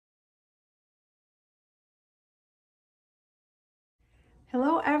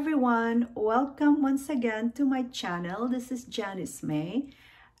Hello everyone, welcome once again to my channel. This is Janice Mae,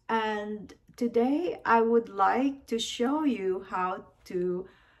 and today I would like to show you how to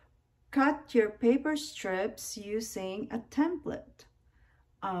cut your paper strips using a template.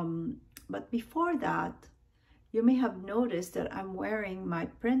 But before that, you may have noticed that I'm wearing my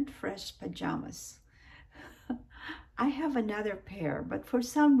Print Fresh pajamas. I have another pair, but for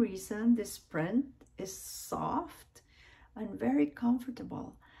some reason this print is soft and very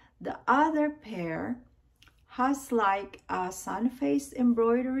comfortable. The other pair has like a sun face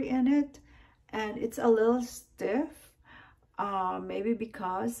embroidery in it, and it's a little stiff, maybe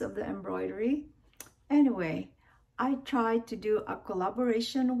because of the embroidery. Anyway, I tried to do a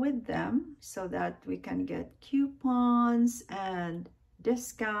collaboration with them so that we can get coupons and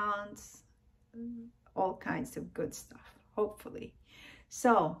discounts, all kinds of good stuff, hopefully.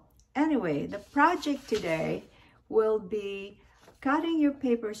 So anyway, the project today will be cutting your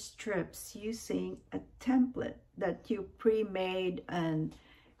paper strips using a template that you pre-made, and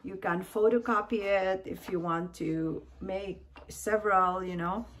you can photocopy it if you want to make several,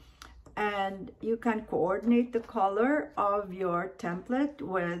 and you can coordinate the color of your template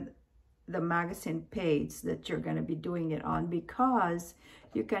with the magazine page that you're going to be doing it on, because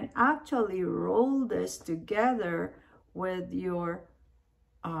you can actually roll this together with your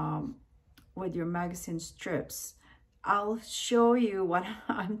magazine strips. I'll show you what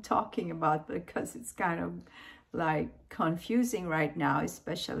I'm talking about because it's kind of like confusing right now,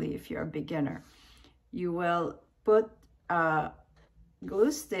 especially if you're a beginner. You will put a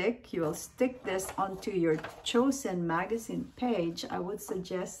glue stick, you will stick this onto your chosen magazine page. I would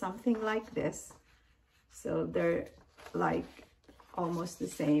suggest something like this. So they're like almost the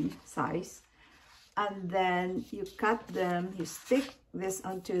same size. And then you cut them, you stick this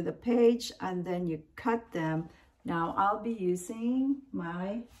onto the page, and then you cut them. Now I'll be using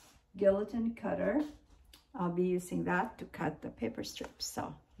my guillotine cutter. I'll be using that to cut the paper strips.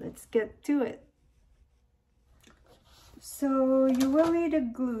 So let's get to it. So you will need a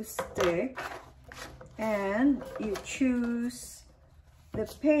glue stick, and you choose the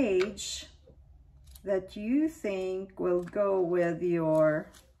page that you think will go with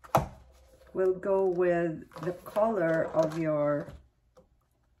the color of your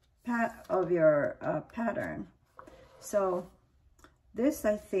pattern. So this,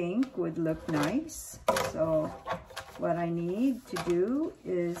 I think, would look nice. So what I need to do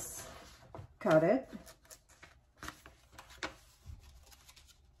is cut it.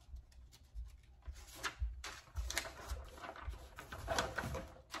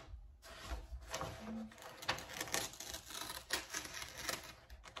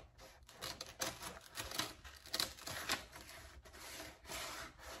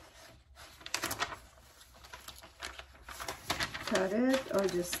 Cut it or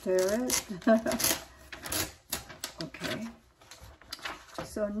just tear it. Okay,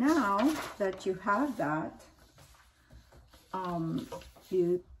 so now that you have that,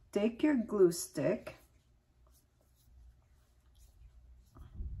 you take your glue stick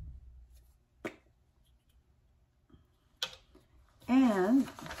and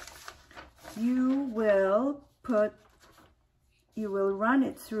you will run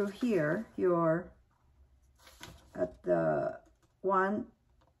it through here, at the one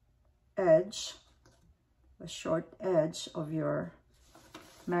edge, the short edge of your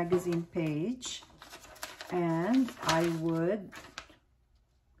magazine page, and I would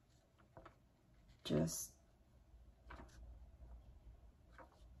just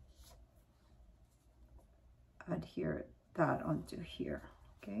adhere that onto here.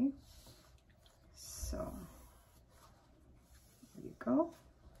 Okay, so there you go.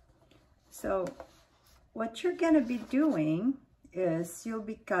 So what you're going to be doing is you'll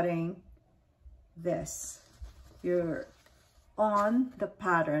be cutting this. You're on the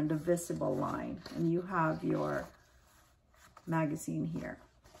pattern, the visible line, and you have your magazine here.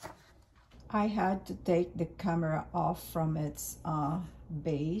 I had to take the camera off from its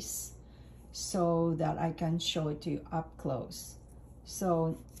base so that I can show it to you up close.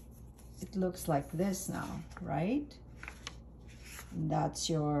 So it looks like this now, right? That's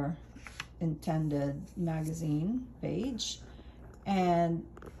your intended magazine page. And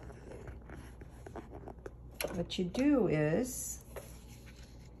what you do is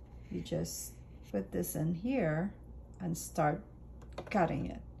you just put this in here and start cutting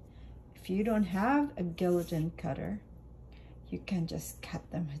it. If you don't have a guillotine cutter, you can just cut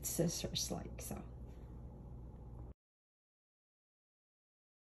them with scissors like so.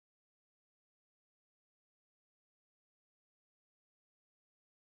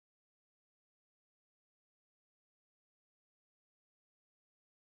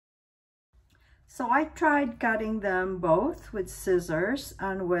 So I tried cutting them both with scissors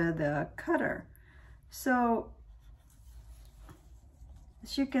and with a cutter. So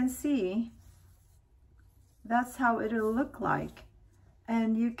as you can see, that's how it'll look like.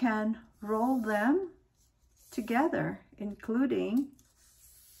 And you can roll them together, including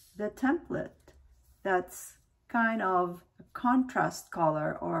the template. That's kind of a contrast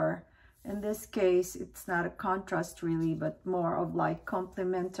color, or in this case, it's not a contrast really, but more of like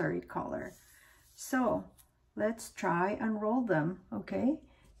complementary color. So let's try and roll them, okay?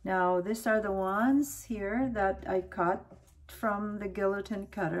 Now, these are the ones here that I cut from the guillotine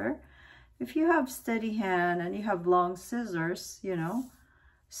cutter. If you have steady hand and you have long scissors, you know,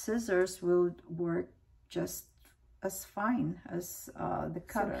 scissors will work just as fine as the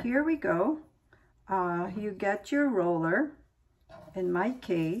cutter. So here we go. You get your roller. In my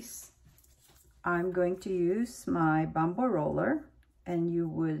case, I'm going to use my bamboo roller, and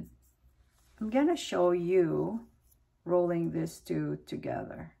I'm gonna show you rolling these two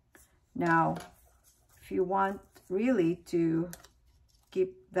together. Now, if you want really to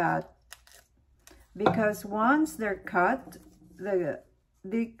keep that, because once they're cut,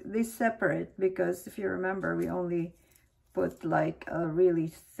 they separate, because if you remember, we only put like a really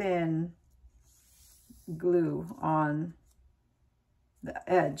thin glue on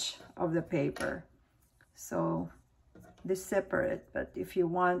the edge of the paper, so they separate. But if you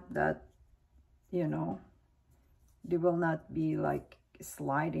want that, you know, they will not be like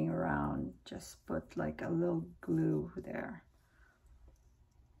sliding around, just put like a little glue there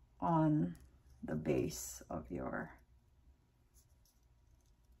on the base of your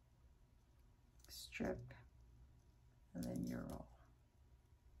strip, and then you roll.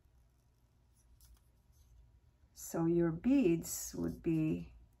 So your beads would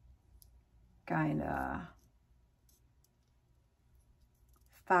be kind of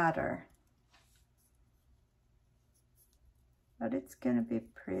fatter, but it's gonna be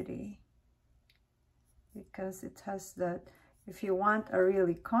pretty because it has that. If you want a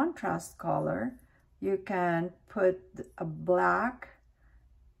really contrast color, you can put a black.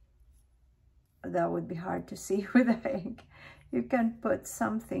 That would be hard to see with the ink. You can put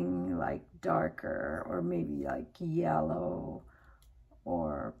something like darker, or maybe like yellow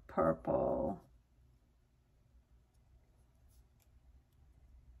or purple.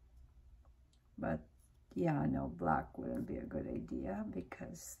 But yeah, no, black wouldn't be a good idea,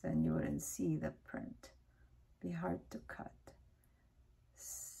 because then you wouldn't see the print. Be hard to cut.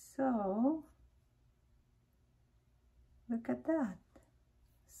 So look at that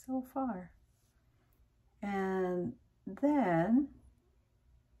so far. And then,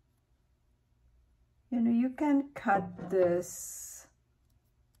 you know, you can cut this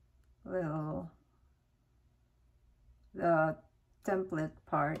little, the template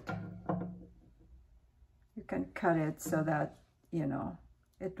part, you can cut it so that, you know,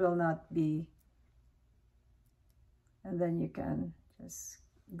 it will not be, and then you can just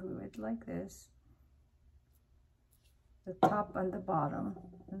glue it like this, the top and the bottom.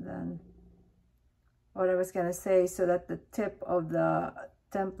 And then what I was gonna say, so that the tip of the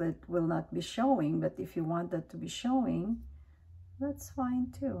template will not be showing, but if you want that to be showing, that's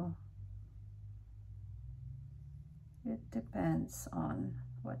fine too. It depends on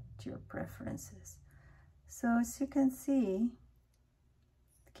what your preference is. So as you can see,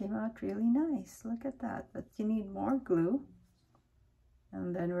 it came out really nice. Look at that, but you need more glue.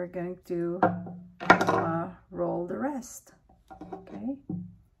 And then we're going to roll the rest, okay?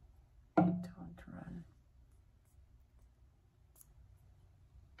 Don't run.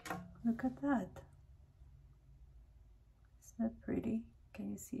 Look at that. Isn't that pretty? Can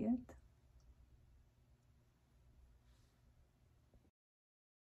you see it?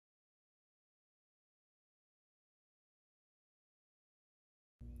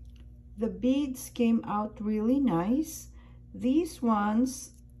 The beads came out really nice. These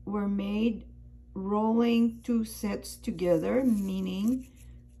ones were made rolling two sets together, meaning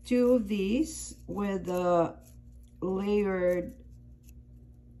two of these with a layered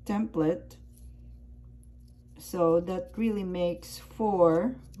template. So that really makes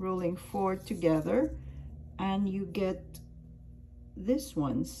four, rolling four together, and you get these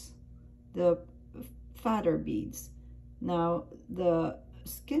ones, the fatter beads. Now the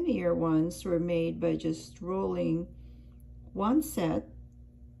skinnier ones were made by just rolling one set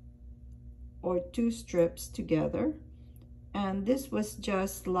or two strips together, and this was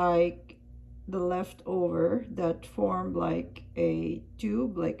just like the leftover that formed like a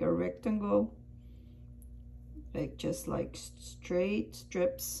tube, like a rectangle, like just like straight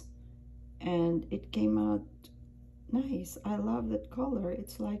strips, and it came out nice. I love that color.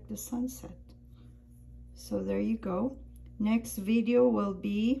 It's like the sunset. So there you go. Next video will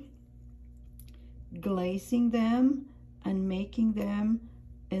be glazing them and making them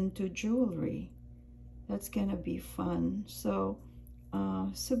into jewelry. That's gonna be fun. So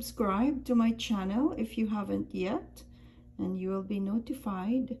subscribe to my channel if you haven't yet, and you will be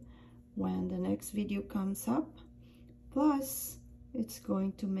notified when the next video comes up. Plus, it's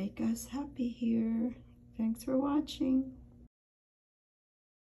going to make us happy here. Thanks for watching.